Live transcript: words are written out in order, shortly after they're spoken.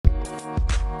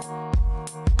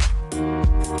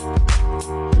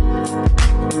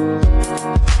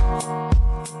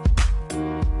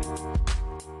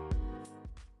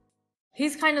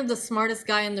kind of the smartest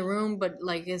guy in the room, but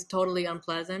like is totally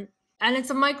unpleasant. And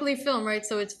it's a Mike Leigh film, right?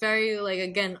 So it's very like,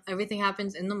 again, everything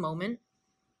happens in the moment.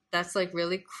 That's like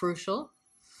really crucial.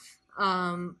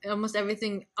 Almost every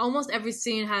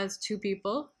scene has two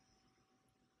people,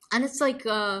 and it's like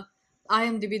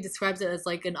IMDb describes it as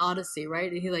like an odyssey,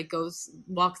 right? He like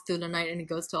walks through the night, and he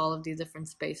goes to all of these different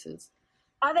spaces.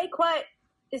 Are they quite?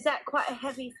 Is that quite a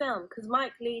heavy film? Because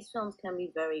Mike Leigh's films can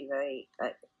be very, very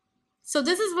like. So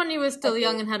this is when he was still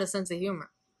young and had a sense of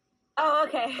humor. Oh,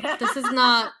 okay. This is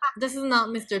not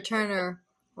Mr. Turner.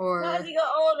 Or no, as he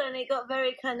got older, and he got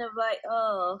very kind of like,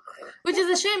 oh. Which is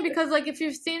a shame, because like if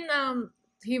you've seen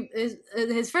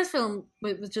his first film,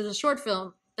 which is a short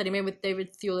film that he made with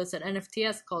David Thewlis at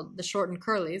NFTS called The Short and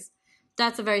Curlies,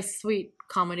 that's a very sweet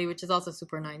comedy, which is also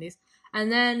super 90s. And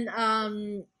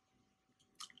then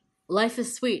Life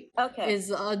is Sweet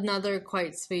is another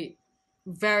quite sweet,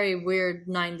 very weird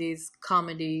 90s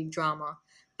comedy drama.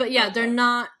 But yeah, they're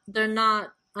not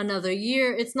Another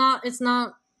Year. It's not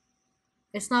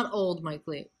old Mike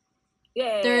Leigh.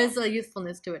 Yeah. There is a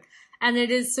youthfulness to it. And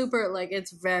it is super, like,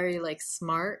 it's very, like,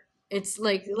 smart. It's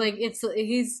like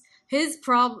he's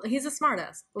a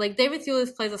smartass. Like, David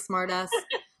Thewlis plays a smartass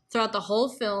throughout the whole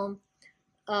film,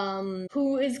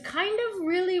 who is kind of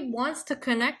really wants to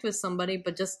connect with somebody,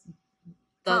 but just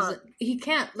doesn't. He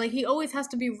can't. Like, he always has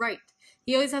to be right.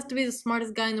 He always has to be the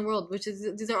smartest guy in the world, which is,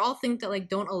 these are all things that, like,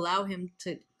 don't allow him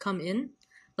to come in.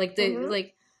 Like, they,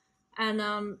 like, and,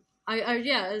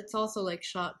 yeah, it's also, like,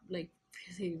 shot, like,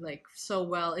 really, like, so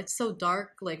well. It's so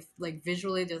dark, like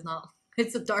visually,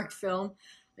 it's a dark film.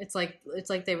 It's like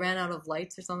they ran out of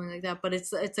lights or something like that, but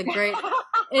it's a great,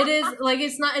 it is, like,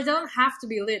 it doesn't have to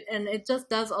be lit, and it just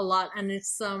does a lot, and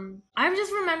it's, I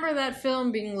just remember that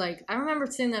film being like, I remember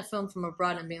seeing that film from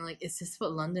abroad and being like, is this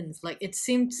what London is like? It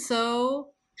seemed so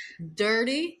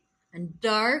dirty and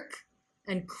dark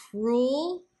and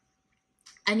cruel,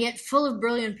 and yet full of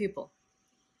brilliant people.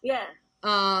 Yeah.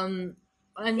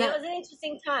 And yeah, it was an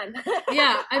interesting time.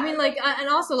 Yeah, I mean, like, and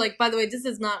also, like, by the way, this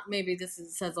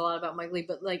says a lot about Mike Leigh,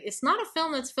 but, like, it's not a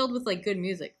film that's filled with, like, good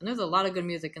music. And there's a lot of good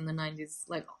music in the 90s,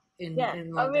 like, in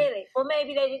London. Oh, really? Well,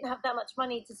 maybe they didn't have that much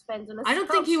money to spend on a I don't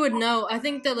think he would know. I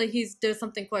think that, like, there's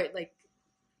something quite, like,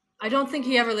 I don't think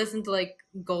he ever listened to, like,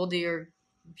 Goldie or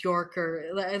Bjork or,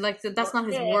 like, that's not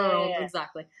his world,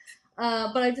 exactly.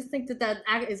 But I just think that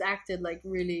is acted, like,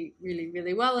 really, really,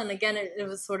 really well. And again, it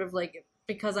was sort of, like,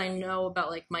 because I know about,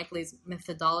 like, Mike Leigh's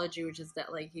methodology, which is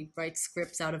that, like, he writes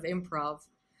scripts out of improv.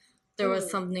 There was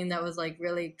something that was, like,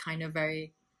 really kind of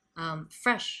very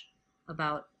fresh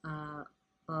about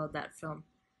that film.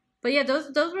 But yeah,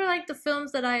 those were, like, the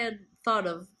films that I had thought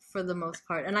of for the most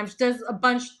part. And there's a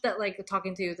bunch that, like,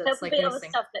 talking to you, that's like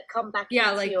missing. Stuff that come back.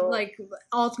 Yeah, like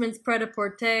Altman's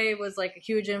Pret-a-Porter was, like, a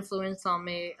huge influence on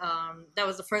me. That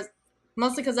was the first,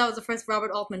 mostly because that was the first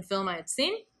Robert Altman film I had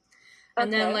seen.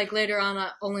 And then, like,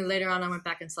 only later on, I went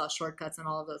back and saw Shortcuts and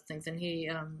all of those things. And he,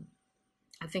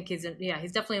 I think he's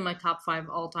definitely in my top 5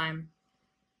 all time.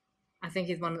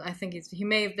 He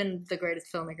may have been the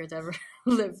greatest filmmaker to ever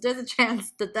live. There's a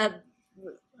chance that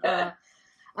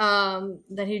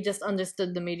he just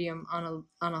understood the medium on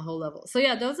a whole level. So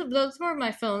yeah, those were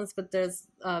my films, but there's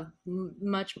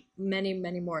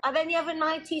many more. Are there any other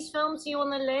 90s films you on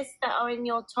the list that are in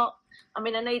your top? I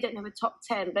mean, I know you don't have a top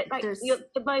 10, but like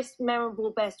the most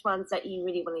memorable, best ones that you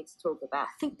really wanted to talk about.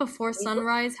 I think Before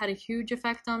Sunrise had a huge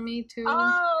effect on me too.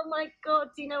 Oh my god,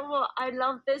 do you know what? I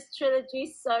love this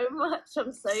trilogy so much.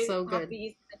 I'm so good.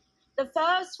 Happy. The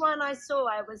first one I saw,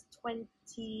 I was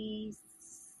 27.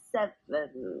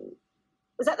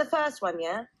 Was that the first one,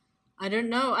 yeah? I don't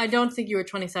know. I don't think you were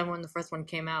 27 when the first one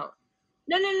came out.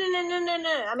 No.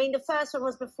 I mean, the first one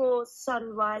was Before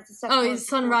Sunrise. The second it's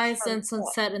Sunrise and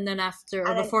Sunset, and then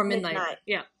Before Midnight.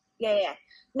 Yeah.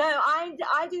 No,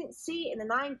 I didn't see it in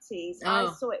the 90s. Oh.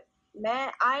 I saw it.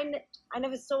 I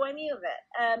never saw any of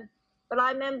it. But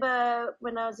I remember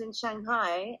when I was in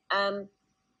Shanghai,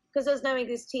 because there was no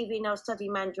English TV and I was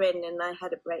studying Mandarin and I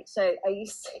had a break. So I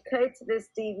used to go to this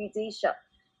DVD shop.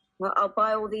 Well, I'll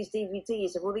buy all these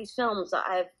DVDs of all these films that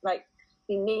I've, like,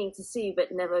 been meaning to see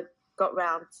but never got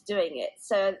round to doing it.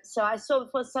 So I saw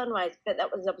Before Sunrise, but that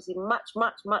was obviously much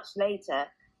later,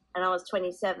 and I was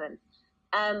 27.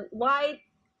 Why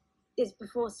is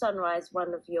Before Sunrise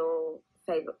one of your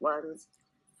favorite ones?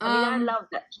 I mean, I love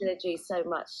that trilogy so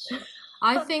much.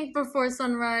 I think Before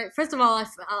Sunrise, first of all,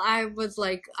 I was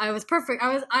perfect.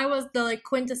 I was the, like,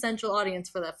 quintessential audience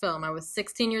for that film. I was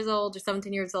 16 years old or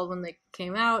 17 years old when they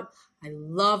came out. I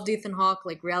loved Ethan Hawke.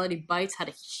 Like, Reality Bites had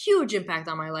a huge impact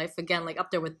on my life. Again, like,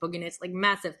 up there with Boogie Nights, like,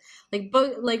 massive. Like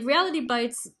Reality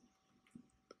Bites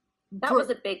That was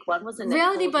a big one, wasn't it?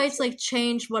 Reality Bites like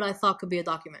changed what I thought could be a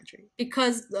documentary,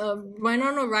 because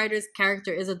Winona Ryder's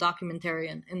character is a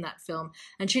documentarian in that film,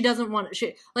 and she doesn't want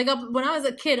when I was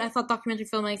a kid, I thought documentary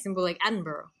filmmaking were like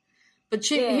Edinburgh. But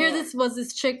this was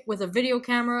this chick with a video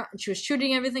camera, and she was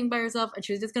shooting everything by herself, and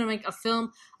she was just going to make a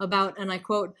film about, and I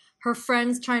quote, her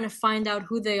friends trying to find out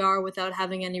who they are without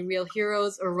having any real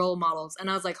heroes or role models. And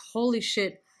I was like, holy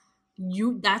shit,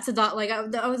 I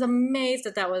was amazed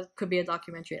that could be a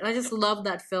documentary. And I just loved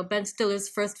that film. Ben Stiller's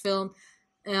first film.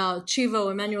 Chivo,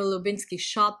 Emmanuel Lubinski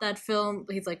shot that film.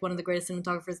 He's like one of the greatest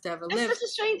cinematographers to ever live. It's such a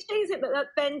strange thing, isn't it, that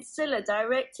Ben Stiller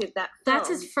directed that film. That's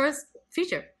his first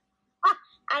feature.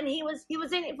 And he was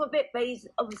in it for a bit, but he's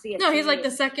obviously he's like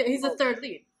the second. He's the third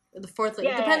lead, the fourth lead.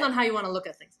 It depends on how you want to look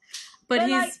at things. But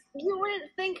he's like, you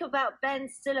wouldn't think about Ben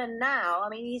Stiller now. I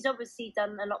mean, he's obviously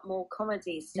done a lot more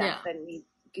comedy stuff and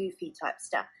goofy type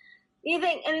stuff. You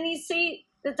think, and then you see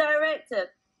the director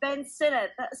Ben Stiller.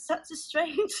 That's such a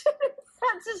strange,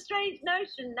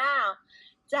 notion now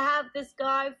to have this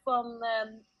guy from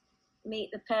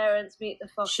Meet the Parents, Meet the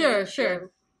Fockers.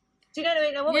 Sure. Do you know what I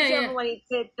mean? And what was the other one he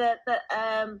did?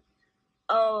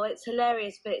 It's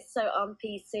hilarious, but it's so on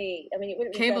PC. I mean, it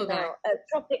wouldn't be Cable done Guy.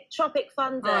 now. Tropic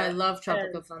Thunder. Oh, I love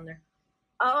Tropical Thunder.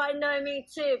 Oh, I know, me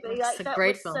too. But it's a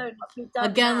great film. So not been done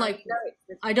again, now. like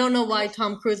I don't know why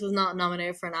Tom Cruise was not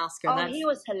nominated for an Oscar. Oh, he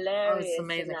was hilarious. That was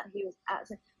amazing. He was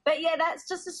absolutely. But yeah, that's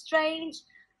just a strange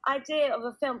idea of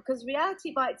a film, because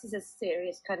Reality Bites is a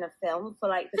serious kind of film for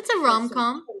like. It's a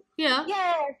rom-com. Yeah.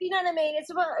 Yeah, you know what I mean.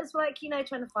 It's like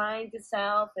trying to find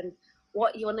yourself and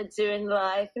what you want to do in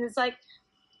life, and it's like.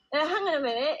 Hang on a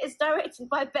minute! It's directed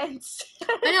by Ben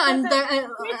Stiller. I know,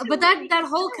 but that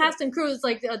whole cast and crew is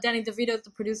like Danny DeVito is the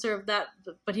producer of that,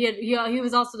 but he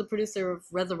was also the producer of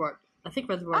Reservoir. I think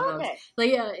Reservoir Dogs.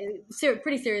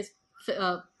 Pretty serious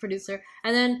producer.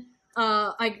 And then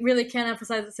I really can't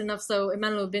emphasize this enough. So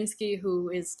Emmanuel Lubinski, who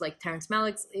is like Terrence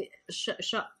Malick's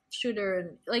shooter,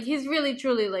 and like he's really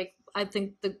truly like I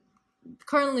think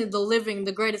currently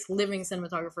the greatest living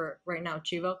cinematographer right now,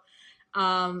 Chivo.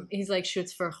 He's like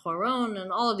shoots for Horon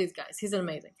and all of these guys. He's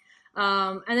amazing.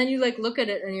 And then you like look at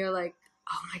it and you're like,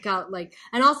 oh my god, like,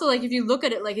 and also like if you look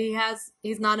at it, like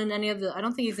he's not in any of the. I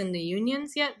don't think he's in the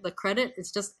unions yet. The credit, it's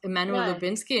just Emmanuel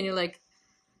Lubinski, and you're like,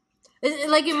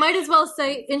 you might as well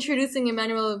say introducing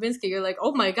Emmanuel Lubinski. You're like,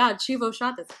 oh my god, Chivo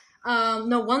shot this.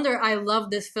 No wonder I love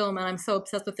this film and I'm so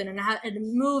obsessed with it, and it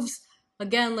moves.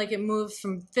 Again, like it moves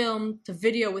from film to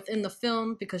video within the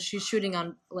film because she's shooting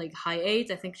on like high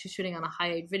 8. I think she's shooting on a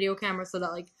high 8 video camera, so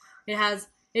that like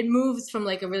it moves from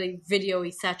like a really video-y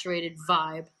saturated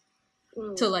vibe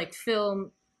to like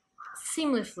film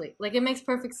seamlessly. Like it makes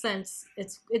perfect sense.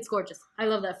 It's gorgeous. I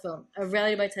love that film.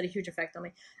 Reality Bites had a huge effect on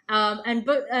me. And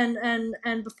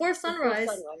Before Sunrise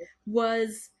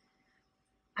was,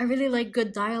 I really like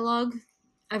good dialogue.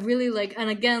 I really like, and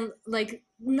again, like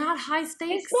not high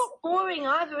stakes. It's not boring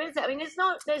either, is it? I mean, there's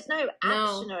no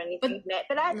action or anything in it.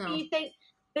 But actually, you think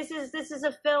this is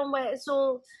a film where it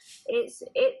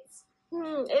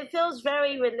feels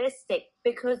very realistic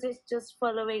because it's just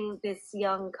following this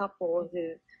young couple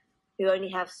who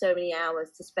only have so many hours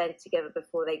to spend together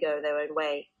before they go their own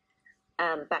way,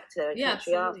 back to their own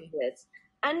country afterwards.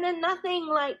 And then nothing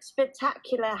like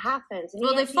spectacular happens.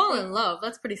 Well, they fall in love.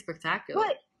 That's pretty spectacular.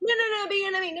 What? No. But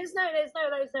you know what I mean, there's no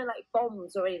like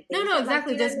bombs or anything. No,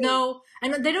 exactly. There's no,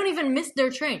 and they don't even miss their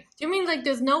train. Do you mean like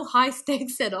there's no high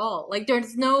stakes at all? Like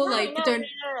there's no.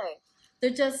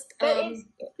 They're just. But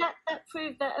that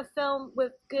proved that a film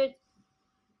with good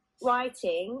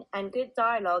writing and good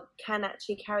dialogue can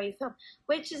actually carry a film,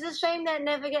 which is a shame that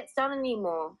never gets done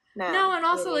anymore now. No, and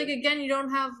also like again, you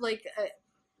don't have like.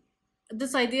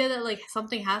 This idea that like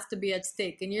something has to be at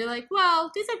stake, and you're like,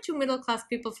 well, these are two middle class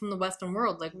people from the Western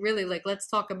world. Like, really, like let's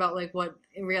talk about like what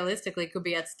realistically could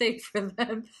be at stake for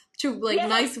them. Two like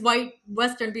nice white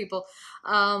Western people.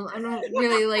 I don't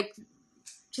really like.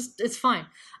 Just it's fine.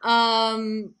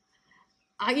 I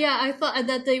thought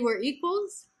that they were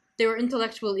equals. They were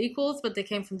intellectual equals, but they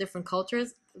came from different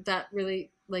cultures. That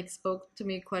really like spoke to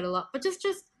me quite a lot. But just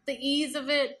the ease of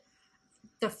it.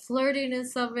 The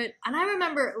flirtiness of it. And I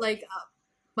remember like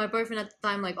my boyfriend at the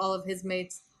time, like all of his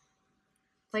mates,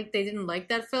 like they didn't like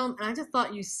that film, and I just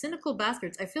thought, you cynical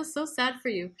bastards, I feel so sad for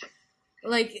you.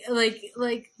 Like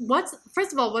what's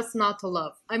not to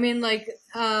love? I mean, like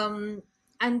and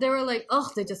they were like, oh,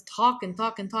 they just talk and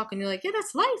you're like, yeah,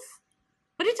 that's life.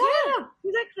 What are you talking about?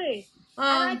 Exactly.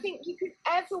 And I think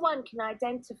everyone can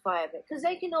identify with it, because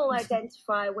they can all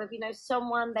identify with,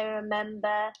 someone they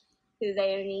remember who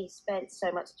they only spent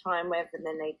so much time with, and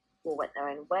then they all went their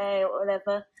own way or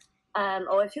whatever.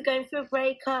 or if you're going through a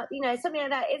breakup, you know, something like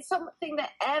that. It's something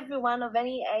that everyone of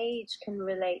any age can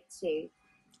relate to.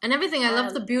 And everything. I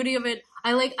love the beauty of it.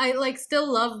 I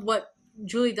still love what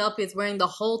Julie Delpy is wearing the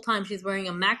whole time. She's wearing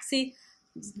a maxi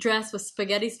dress with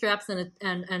spaghetti straps and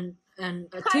a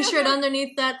t-shirt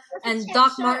underneath that, and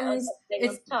Doc Martens.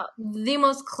 It's the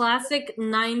most classic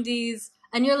 90s,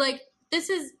 and you're like, this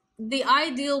is the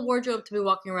ideal wardrobe to be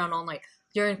walking around all night.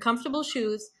 You're in comfortable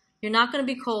shoes. You're not going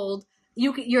to be cold.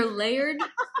 You're layered.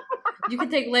 You can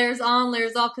take layers on,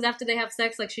 layers off, because after they have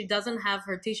sex, like, she doesn't have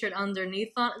her t-shirt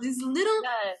underneath on. These little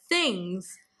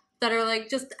things that are like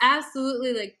just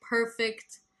absolutely like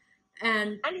perfect.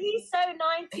 And he's so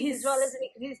 90s as well, isn't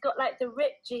he? He's got like the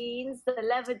ripped jeans, the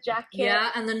leather jacket. Yeah,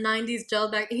 and the 90s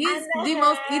gel back. He's the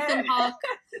most Ethan Hawke.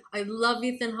 I love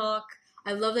Ethan Hawke.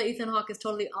 I love that Ethan Hawke is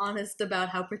totally honest about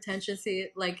how pretentious he,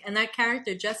 like, and that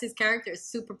character, Jesse's character, is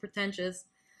super pretentious.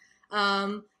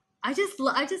 I just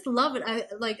love it.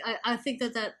 I think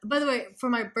that, by the way, for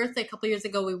my birthday a couple years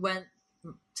ago, we went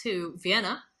to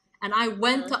Vienna, and I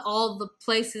went to all the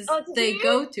places they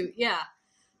go to. Yeah.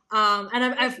 And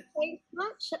I've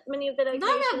much many of the locations.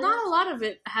 Not a lot of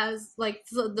it has, like,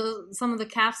 some of the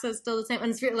cast is still the same,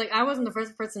 and it's really, like, I wasn't the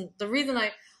first person. The reason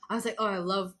I was like,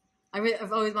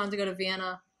 I've always wanted to go to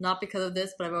Vienna, not because of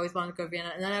this, but I've always wanted to go to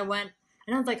Vienna. And then I went,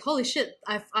 and I was like, holy shit,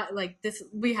 I like this.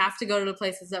 We have to go to the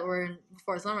places that were in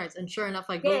Before Sunrise. And sure enough,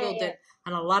 I googled it,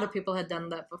 and a lot of people had done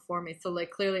that before me. So, like,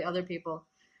 clearly other people.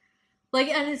 Like,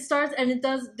 and it starts, and it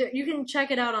does. You can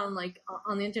check it out on, like,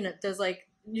 on the internet. There's, like,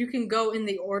 you can go in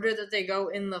the order that they go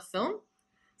in the film,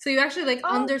 so you actually, like,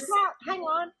 understand. Hang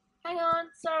on,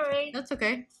 sorry. That's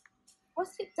okay.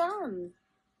 What's it done?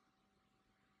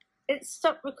 It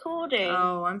stopped recording.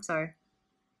 Oh, I'm sorry.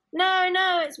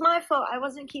 No, it's my fault. I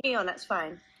wasn't keeping on. That's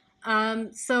fine.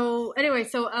 So anyway,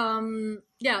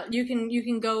 yeah, you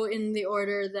can go in the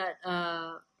order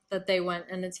that they went,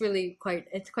 and it's really quite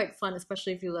fun,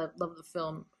 especially if you love the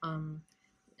film.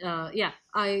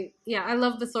 I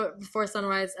love Before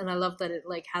Sunrise, and I love that it,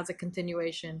 like, has a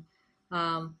continuation.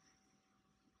 I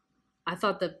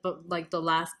thought that, like, the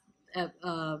last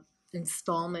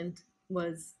installment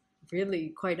was really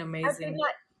quite amazing.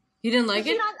 You didn't like it?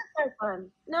 Did you like the first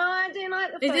one? No, I didn't like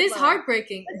the first one. It is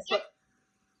heartbreaking.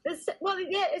 Well,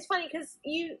 yeah, it's funny because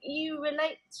you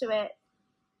relate to it,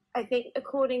 I think,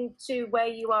 according to where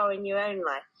you are in your own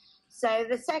life. So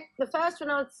the first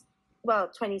one, I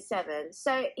was 27.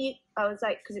 So I was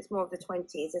like, because it's more of the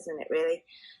 20s, isn't it, really?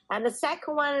 And the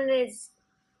second one is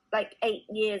like 8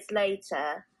 years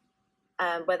later,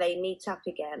 where they meet up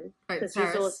again. Because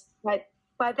he's also, like,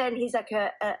 by then he's like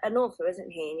an author,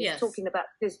 isn't he? And he's talking about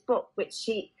this book,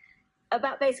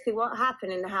 about basically what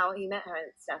happened and how he met her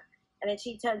and stuff. And then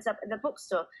she turns up in the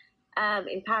bookstore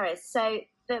in Paris. So,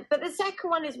 but the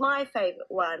second one is my favorite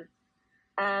one.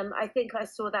 I think I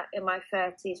saw that in my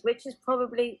 30s, which is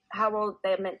probably how old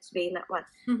they're meant to be in that one.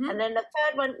 Mm-hmm. And then the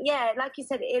third one, yeah, like you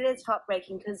said, it is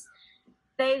heartbreaking because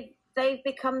they've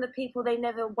become the people they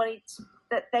never wanted to.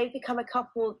 That they've become a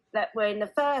couple that were in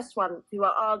the first one who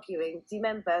are arguing. Do you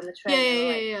remember in the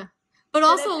trailer? Yeah. But so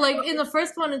also, like, in the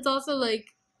first one, it's also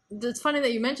like, it's funny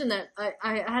that you mentioned that.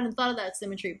 I hadn't thought of that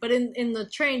symmetry. But in the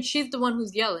train, she's the one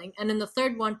who's yelling, and in the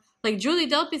third one, like, Julie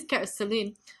Delpy's character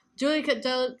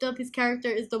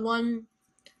is the one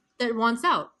that wants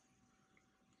out.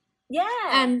 Yeah.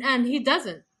 And he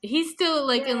doesn't. He's still,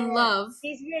 like, in love.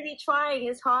 He's really trying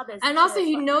his hardest. And also,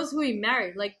 he knows who he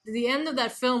married. Like, the end of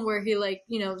that film where he, like,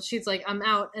 you know, she's like, I'm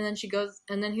out. And then she goes,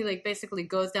 and then he, like, basically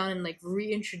goes down and, like,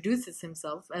 reintroduces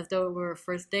himself as though it were a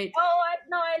first date. Oh,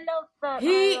 I love that.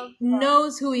 He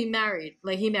knows who he married.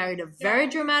 Like, he married a very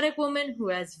dramatic woman who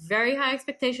has very high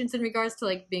expectations in regards to,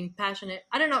 like, being passionate.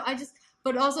 I don't know.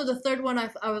 But also the third one,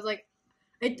 I was like,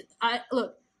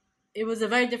 look, it was a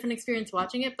very different experience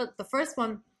watching it. But the first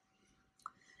one,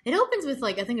 it opens with,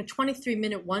 like, I think a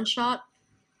 23-minute one shot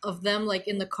of them, like,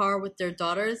 in the car with their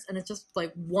daughters, and it's just,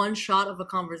 like, one shot of a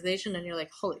conversation, and you're like,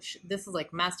 holy shit, this is,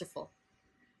 like, masterful.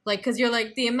 Like, because you're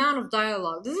like, the amount of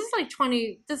dialogue, this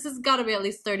has got to be at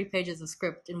least 30 pages of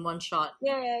script in one shot.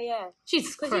 Yeah.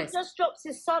 Jesus Christ. Because he just drops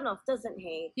his son off, doesn't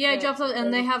he? Yeah, he drops off,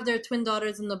 and they have their twin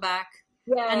daughters in the back.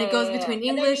 Yeah, and it goes between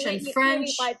English and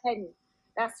French.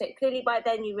 Clearly by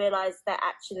then you realise that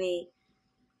actually,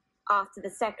 after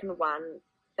the second one,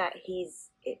 that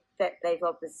they've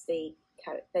obviously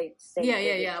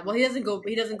Well, he doesn't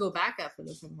go back after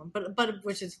the second one, but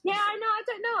which is I know. I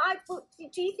don't know.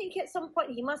 Do you think at some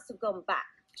point he must have gone back?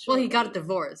 Surely? Well, he got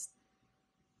divorced,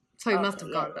 so he must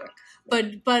have gone back.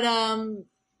 But I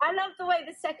love the way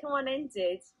the second one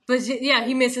ended. But yeah,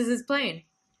 he misses his plane.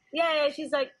 Yeah,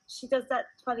 she's like, she does that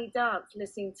funny dance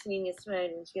listening to Nina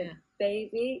Simone, and she goes,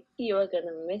 "Baby, you are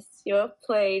gonna miss your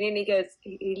plane." And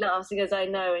he laughs, he goes, "I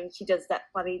know," and she does that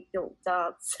funny little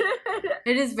dance.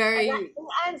 It is very. And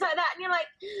it's like that, and you're like,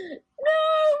 "No,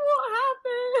 what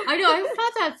happened?" I know. I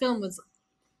thought that film was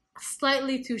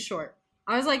slightly too short.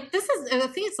 I was like, this is. I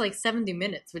think it's like 70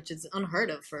 minutes, which is unheard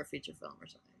of for a feature film or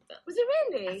something like that. Was it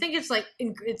really? I think it's like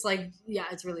yeah,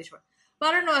 it's really short. But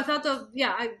I don't know. I thought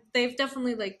they've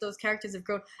definitely like those characters have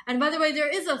grown. And by the way, there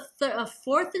is a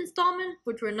fourth installment,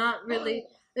 which we're not really.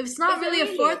 It's not really a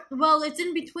fourth. Well, it's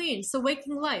in between. So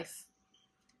Waking Life.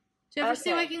 Do you ever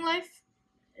see Waking Life?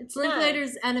 It's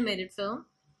Linklater's animated film.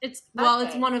 It's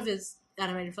one of his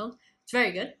animated films. It's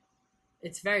very good.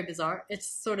 It's very bizarre. It's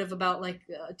sort of about like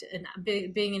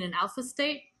being in an alpha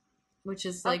state, which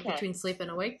is like between sleep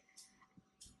and awake.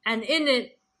 And in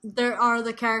it, there are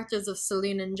the characters of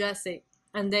Celine and Jesse,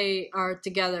 and they are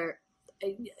together.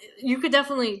 You could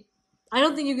definitely, I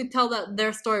don't think you could tell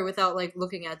their story without like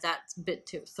looking at that bit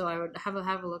too. So I would have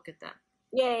a look at that.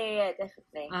 Yeah,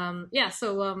 definitely.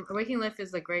 So Waking Life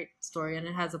is a great story, and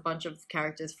it has a bunch of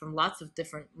characters from lots of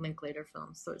different Linklater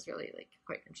films. So it's really like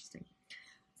quite interesting.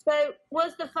 So,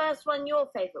 was the first one your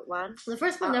favorite one? The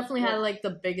first one definitely had like the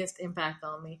biggest impact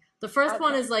on me. The first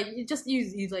one is like you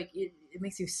like it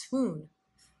makes you swoon,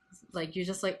 like you're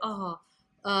just like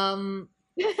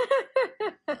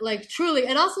like truly,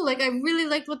 and also like I really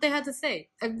liked what they had to say.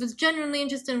 I was genuinely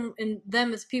interested in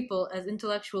them as people, as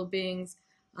intellectual beings.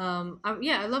 I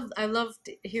loved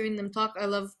hearing them talk. I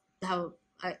loved how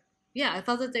I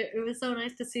thought that it was so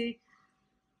nice to see.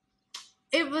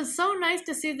 It was so nice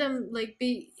to see them like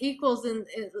be equals in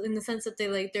the sense that they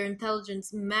like their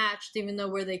intelligence matched, even though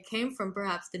where they came from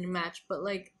perhaps didn't match. But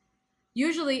like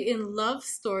usually in love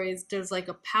stories, there's like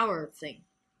a power thing,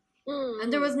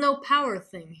 and there was no power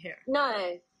thing here.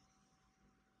 No.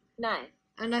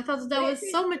 And I thought that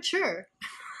was so mature.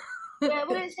 Yeah,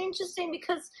 well, it's interesting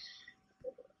because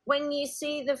when you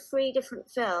see the 3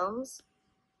 different films,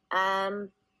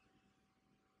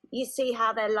 you see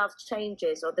how their love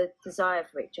changes or the desire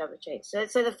for each other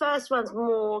changes. So the first one's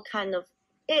more kind of,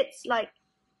 it's like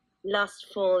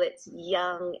lustful, it's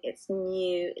young, it's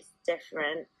new, it's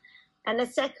different. And the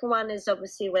second one is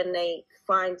obviously when they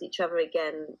find each other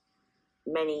again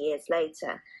many years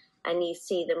later, and you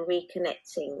see them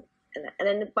reconnecting. And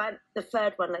then by the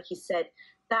third one, like you said,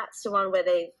 that's the one where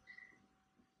they've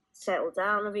settled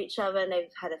down with each other and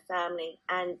they've had a family.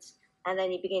 And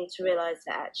then you begin to realize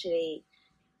that actually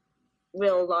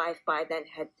real life by then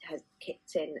has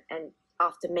kicked in, and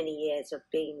after many years of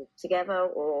being together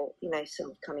or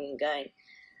sort of coming and going,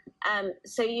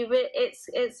 so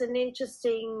it's an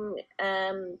interesting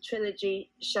trilogy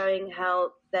showing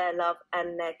how their love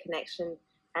and their connection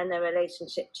and their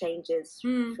relationship changes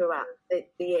throughout the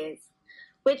years,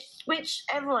 which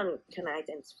everyone can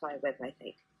identify with, I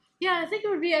think. Yeah, I think it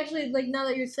would be actually, like, now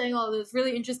that you're saying all this,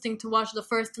 really interesting to watch the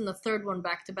first and the third one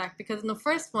back to back, because in the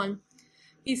first one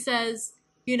he says,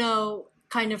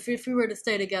 kind of, if we were to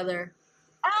stay together.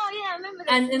 Oh, yeah, I remember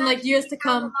that. And in, like, years to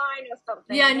come.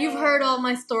 Yeah, and you've heard all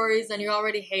my stories, and you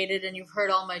already hate it, and you've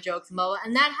heard all my jokes,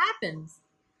 and that happens.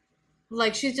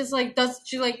 Like, she's just, like,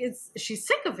 she's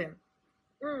sick of him.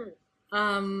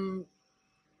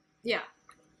 Yeah.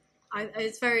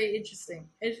 It's very interesting.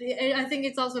 I think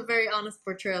it's also a very honest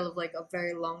portrayal of, like, a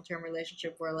very long-term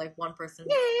relationship where, like, one person...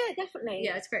 Yeah, definitely.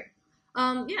 Yeah, it's great.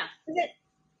 Yeah.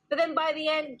 But then by the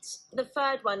end, the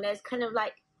third one, there's kind of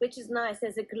like, which is nice,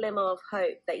 there's a glimmer of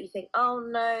hope that you think, oh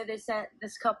no, this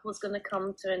couple's going to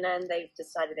come to an end. They've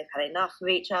decided they've had enough of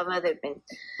each other. They've been...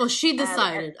 Well, she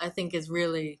decided, I think, is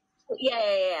really...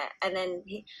 Yeah. And then...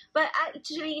 But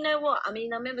actually, you know what? I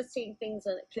mean, I remember seeing things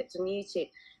on clips on YouTube,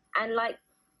 and like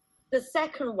the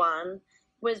second one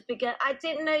was bigger. I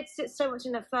didn't notice it so much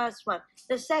in the first one.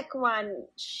 The second one...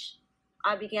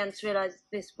 I began to realise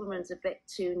this woman's a bit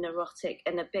too neurotic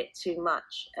and a bit too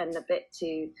much and a bit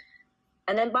too...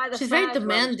 And then by the She's very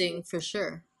demanding, for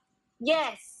sure.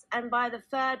 Yes, and by the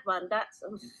third one,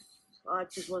 I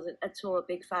just wasn't at all a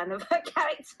big fan of her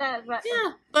character. But,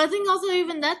 yeah, but I think also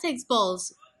even that takes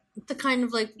balls to kind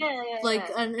of like...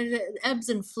 And it ebbs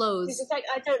and flows. It's just like,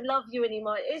 I don't love you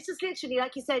anymore. It's just literally,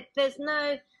 like you said, there's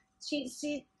no...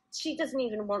 She doesn't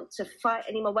even want to fight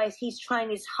anymore. Whereas he's trying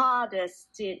his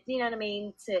hardest to, you know what I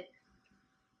mean, to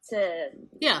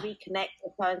reconnect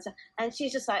with her and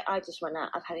she's just like, I just want out.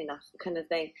 I've had enough, kind of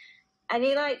thing. And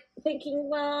you're like thinking,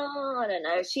 well, I don't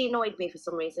know. She annoyed me for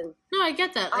some reason. No, I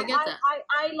get that.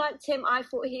 I liked him. I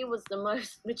thought he was the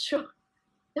most mature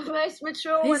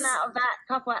one out of that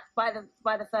couple by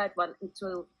the third one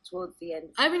until towards the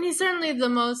end. I mean, he's certainly the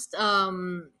most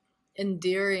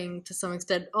endearing to some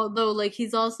extent. Although, like,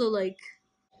 he's also like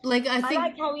I I think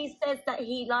like how he says that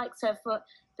he likes her for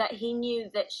that he knew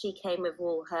that she came with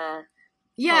all her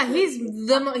yeah,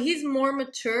 problems. he's more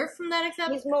mature from that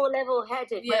except. He's more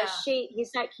level-headed, Yeah. whereas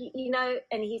he's like, you know,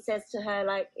 and he says to her,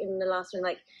 like, in the last one,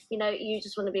 like, you know, you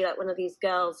just want to be like one of these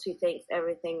girls who thinks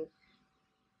everything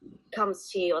comes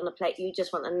to you on the plate. You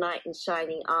just want a knight in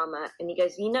shining armor. And he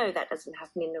goes, you know, that doesn't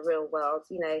happen in the real world.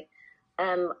 You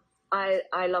know,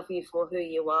 I love you for who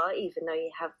you are, even though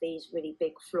you have these really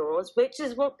big flaws, which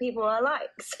is what people are like.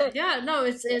 So, Yeah, no,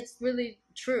 it's really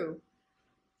true.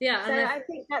 Yeah, so I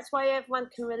think that's why everyone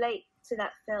can relate to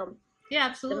that film. Yeah,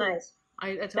 absolutely.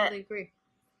 I totally agree.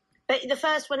 But the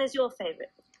first one is your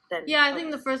favorite, then? Yeah, I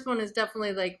think the first one is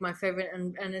definitely like my favorite,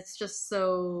 and it's just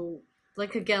so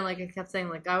like again, like I kept saying,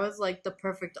 like I was like the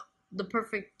perfect.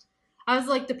 I was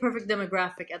like the perfect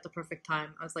demographic at the perfect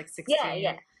time. I was like 16.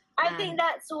 Yeah. I think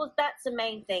that's the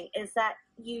main thing, is that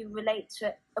you relate to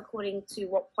it according to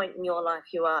what point in your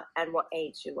life you are and what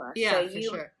age you are. Yeah, so for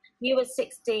sure. You were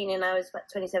 16 and I was about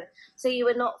 27. So you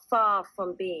were not far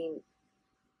from being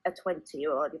a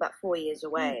 20-year-old. You're about 4 years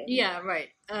away. Yeah, right.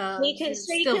 You can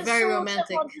still very sort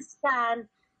romantic. of understand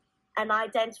and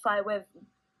identify with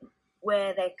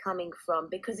where they're coming from,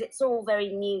 because it's all very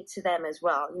new to them as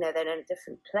well. You know, they're in a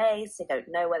different place. They don't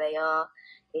know where they are.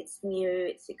 It's new.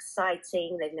 It's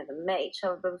exciting. They've never met each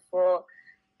other before.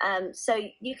 So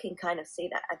you can kind of see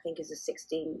that, I think, as a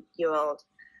 16-year-old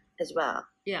as well.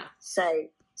 Yeah.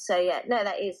 So yeah, no,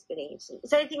 that is really interesting. Is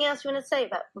there anything else you want to say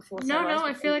about Before Sunrise? No,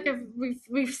 I feel like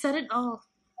we've said it all.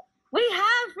 We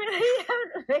have.